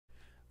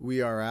we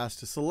are asked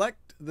to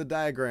select the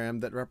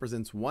diagram that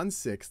represents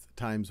 1/6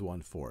 times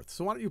 1/4.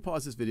 So why don't you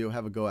pause this video,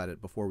 have a go at it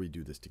before we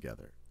do this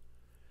together.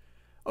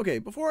 Okay,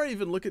 before I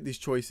even look at these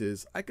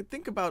choices, I could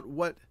think about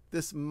what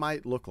this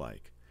might look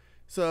like.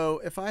 So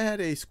if I had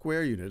a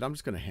square unit, I'm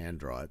just going to hand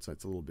draw it so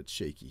it's a little bit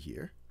shaky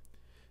here.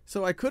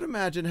 So I could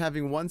imagine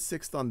having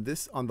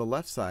 1/6 on the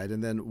left side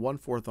and then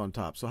 1/4 on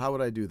top. So how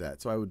would I do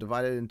that? So I would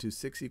divide it into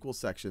 6 equal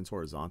sections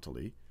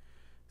horizontally.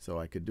 So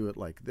I could do it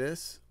like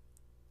this.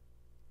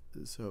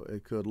 So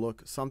it could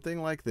look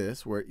something like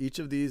this, where each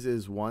of these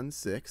is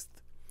 1/6.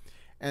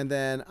 And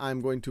then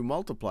I'm going to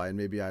multiply, and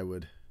maybe I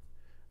would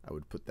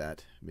put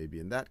that maybe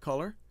in that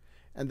color.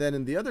 And then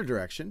in the other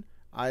direction,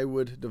 I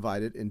would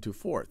divide it into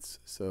fourths.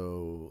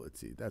 So let's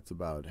see, that's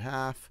about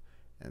half.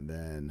 And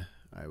then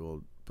I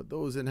will put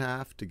those in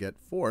half to get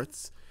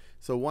fourths.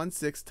 So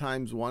 1/6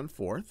 times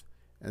 1/4.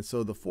 And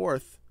so the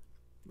fourth,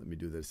 let me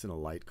do this in a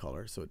light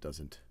color so it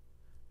doesn't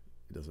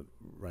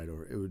right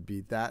over. It would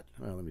be that.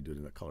 Well, let me do it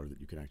in a color that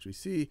you can actually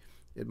see.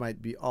 It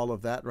might be all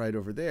of that right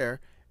over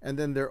there. And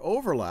then their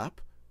overlap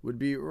would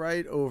be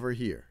right over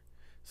here.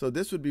 So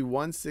this would be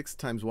 1/6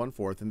 times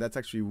 1/4, and that's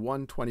actually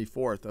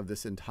 1/24 of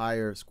this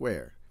entire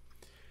square.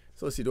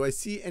 So let's see, do I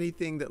see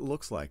anything that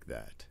looks like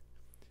that?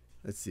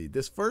 Let's see,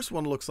 this first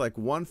one looks like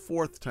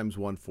 1/4 times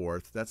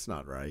 1/4. That's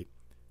not right.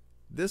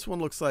 This one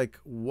looks like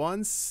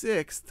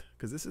 1/6,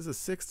 because this is a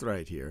sixth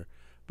right here,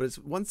 but it's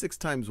 1/6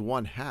 times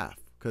 1/2,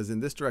 because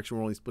in this direction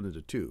we're only split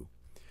into 2.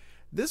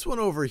 This one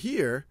over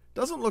here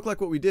doesn't look like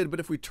what we did,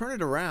 but if we turn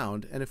it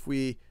around and if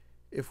we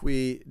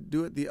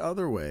do it the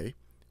other way,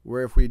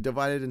 where if we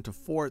divide it into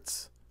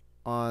fourths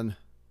on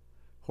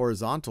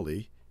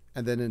horizontally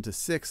and then into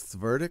sixths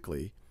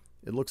vertically,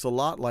 it looks a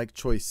lot like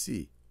choice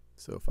C.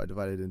 So if I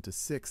divide it into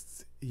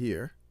sixths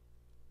here,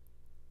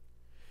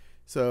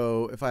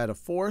 so if I had a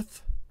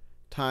fourth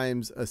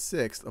times a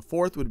sixth, a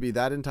fourth would be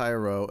that entire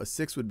row, a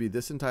sixth would be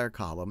this entire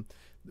column.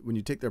 When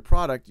you take their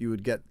product, you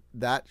would get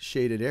that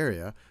shaded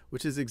area,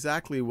 which is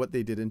exactly what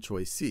they did in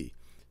choice C.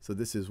 So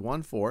this is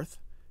 1/4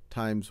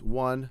 times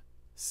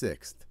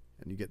 1/6,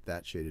 and you get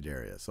that shaded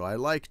area. So I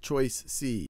like choice C.